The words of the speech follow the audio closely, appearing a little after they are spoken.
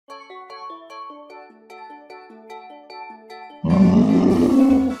Let's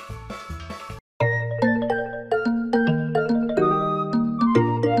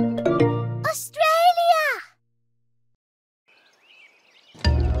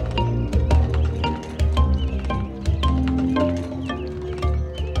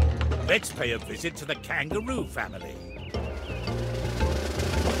pay a visit to the kangaroo family.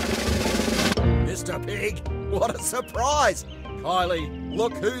 Mr. Pig, what a surprise! Kylie,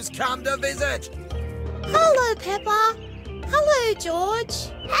 look who's come to visit! Hello, Peppa. Hello,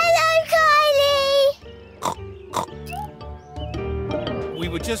 George. Hello, Kylie. We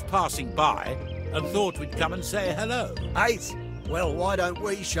were just passing by and thought we'd come and say hello. Ace, well, why don't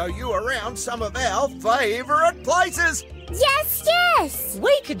we show you around some of our favourite places? Yes, yes.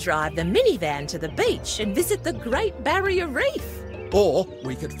 We could drive the minivan to the beach and visit the Great Barrier Reef. Or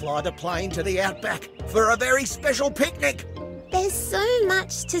we could fly the plane to the outback for a very special picnic. There's so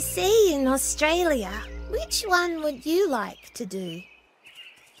much to see in Australia. Which one would you like to do?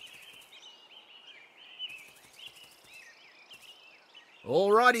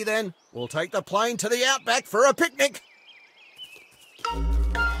 Alrighty then, we'll take the plane to the outback for a picnic.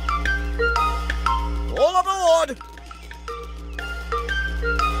 All aboard!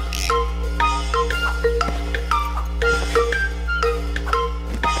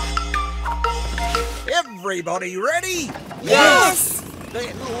 Everybody ready? Yes!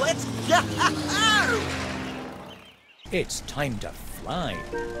 Then let's go! It's time to fly.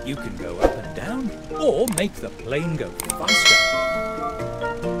 You can go up and down, or make the plane go faster.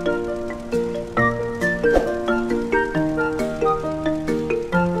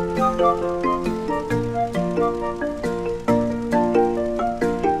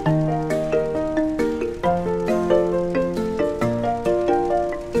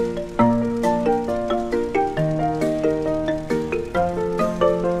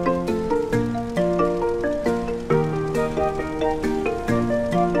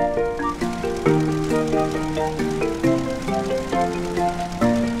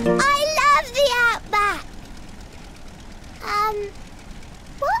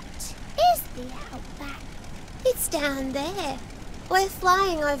 Down there. We're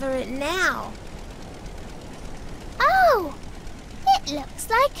flying over it now. Oh! It looks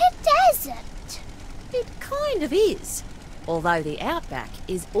like a desert. It kind of is. Although the outback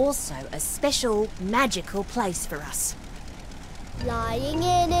is also a special, magical place for us. Flying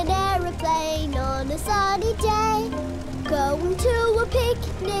in an aeroplane on a sunny day. Going to a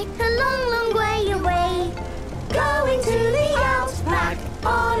picnic a long, long way away. Going to the outback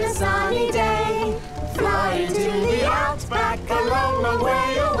on a sunny day. Flying to the outback a long, long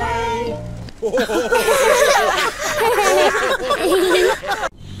way away.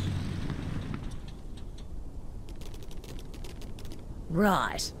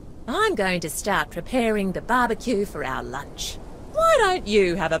 Right. I'm going to start preparing the barbecue for our lunch. Why don't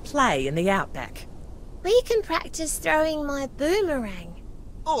you have a play in the outback? We can practice throwing my boomerang.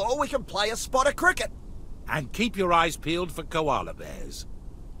 Or we can play a spot of cricket. And keep your eyes peeled for koala bears.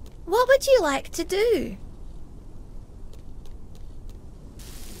 What would you like to do?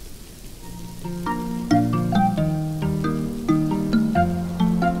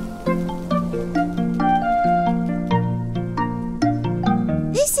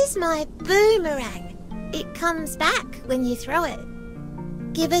 This is my boomerang. It comes back when you throw it.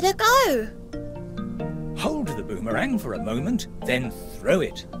 Give it a go. Hold the boomerang for a moment, then throw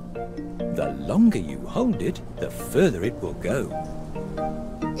it. The longer you hold it, the further it will go.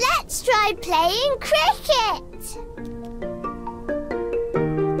 Let's try playing cricket.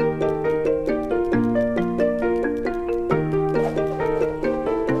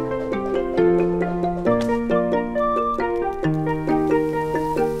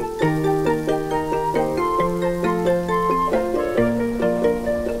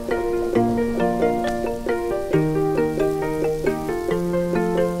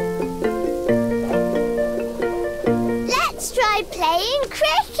 Playing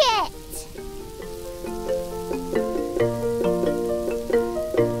cricket.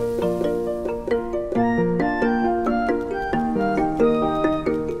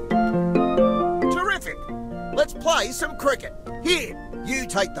 Terrific! Let's play some cricket. Here, you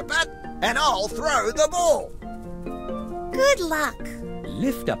take the bat and I'll throw the ball. Good luck.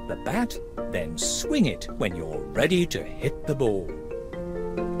 Lift up the bat, then swing it when you're ready to hit the ball.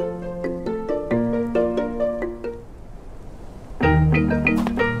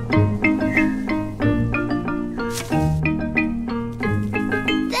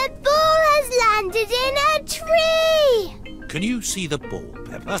 Can you see the ball,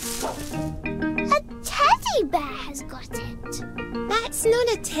 Peppa? A teddy bear has got it. That's not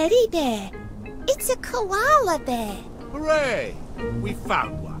a teddy bear. It's a koala bear. Hooray! We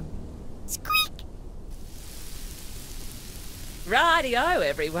found one. Squeak! Righty-o,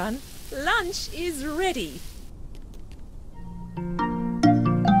 everyone. Lunch is ready.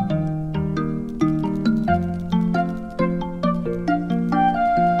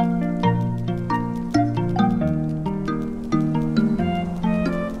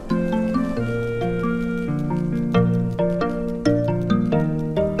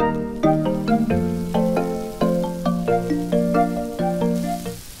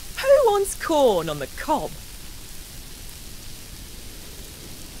 Corn on the cob.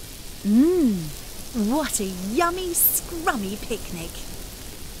 What a yummy, scrummy picnic.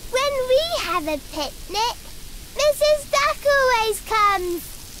 When we have a picnic, Mrs. Duck always comes.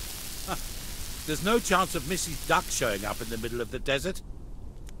 There's no chance of Mrs. Duck showing up in the middle of the desert.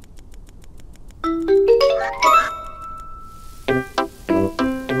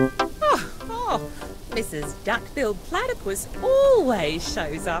 Mrs. Duck-billed Platypus always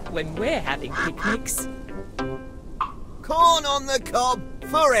shows up when we're having picnics. Corn on the cob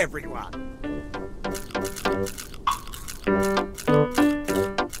for everyone.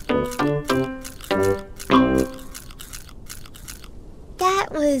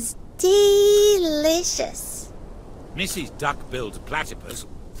 That was delicious. Mrs. Duck-billed Platypus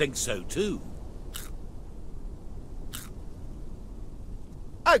thinks so too.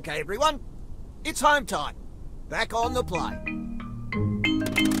 OK, everyone. It's home time. Back on the plane.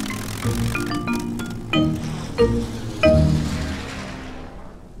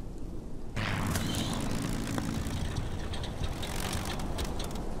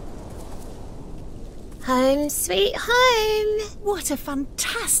 Home sweet home. What a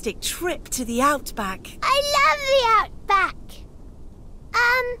fantastic trip to the outback. I love the outback.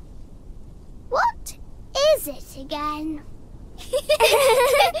 What is it again?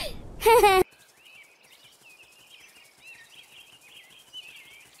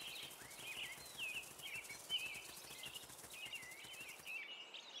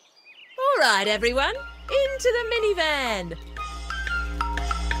 All right, everyone, into the minivan.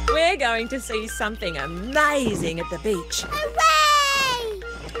 We're going to see something amazing at the beach. Hooray!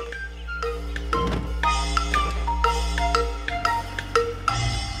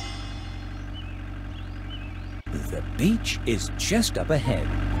 The beach is just up ahead.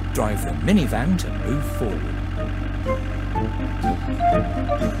 Drive the minivan to move forward.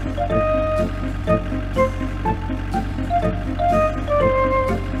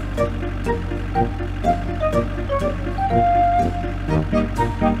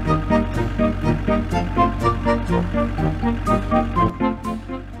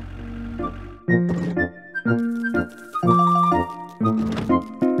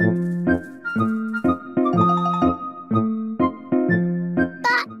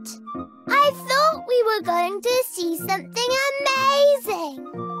 I thought we were going to see something amazing.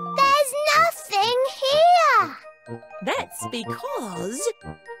 There's nothing here. That's because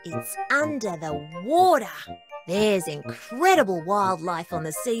it's under the water. There's incredible wildlife on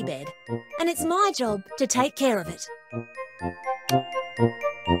the seabed, and it's my job to take care of it.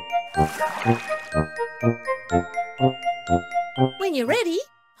 When you're ready,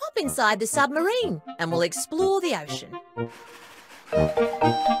 hop inside the submarine and we'll explore the ocean.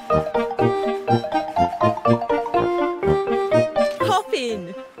 Hop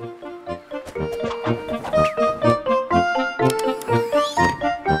in.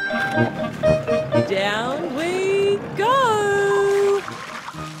 Down we go.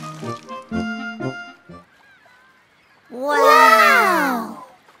 Wow!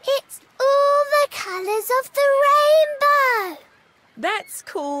 It's all the colours of the rainbow. That's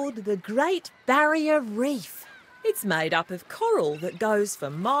called the Great Barrier Reef. It's made up of coral that goes for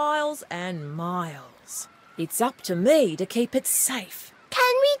miles and miles. It's up to me to keep it safe.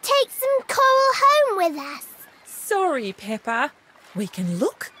 Can we take some coral home with us? Sorry, Peppa. We can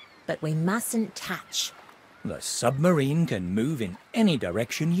look, but we mustn't touch. The submarine can move in any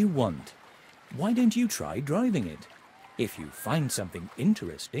direction you want. Why don't you try driving it? If you find something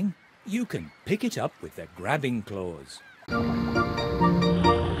interesting, you can pick it up with the grabbing claws.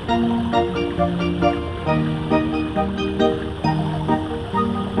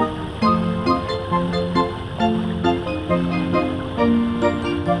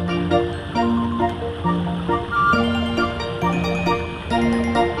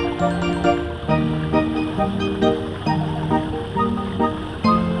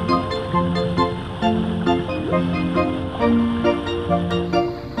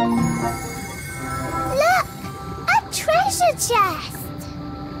 Chest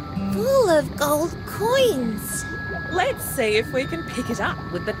full of gold coins. Let's see if we can pick it up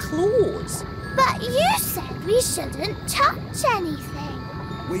with the claws. But you said we shouldn't touch anything.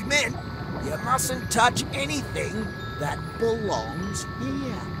 We meant you mustn't touch anything that belongs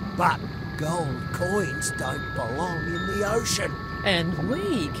here. But gold coins don't belong in the ocean. And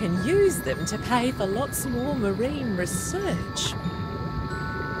we can use them to pay for lots more marine research.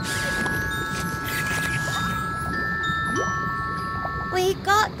 We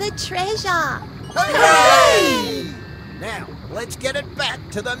got the treasure. Hooray! Now, let's get it back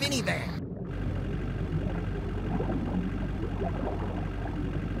to the minivan.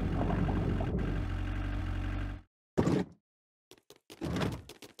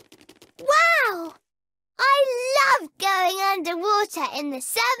 Wow! I love going underwater in the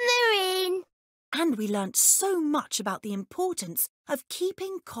submarine. And we learnt so much about the importance of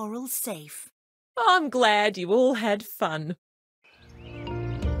keeping coral safe. I'm glad you all had fun.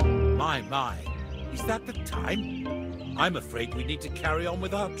 My, is that the time? I'm afraid we need to carry on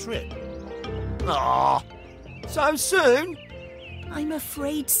with our trip. Aw, so soon? I'm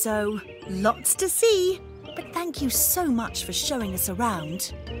afraid so. Lots to see. But thank you so much for showing us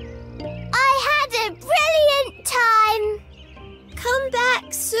around. I had a brilliant time. Come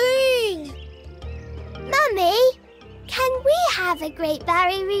back soon. Mummy, can we have a Great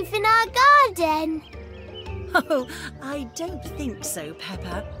Barrier Reef in our garden? Oh, I don't think so,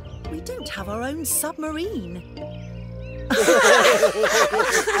 Peppa. We don't have our own submarine.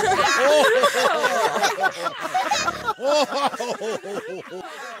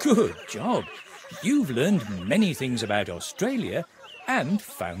 Good job. You've learned many things about Australia and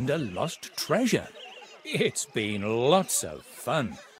found a lost treasure. It's been lots of fun.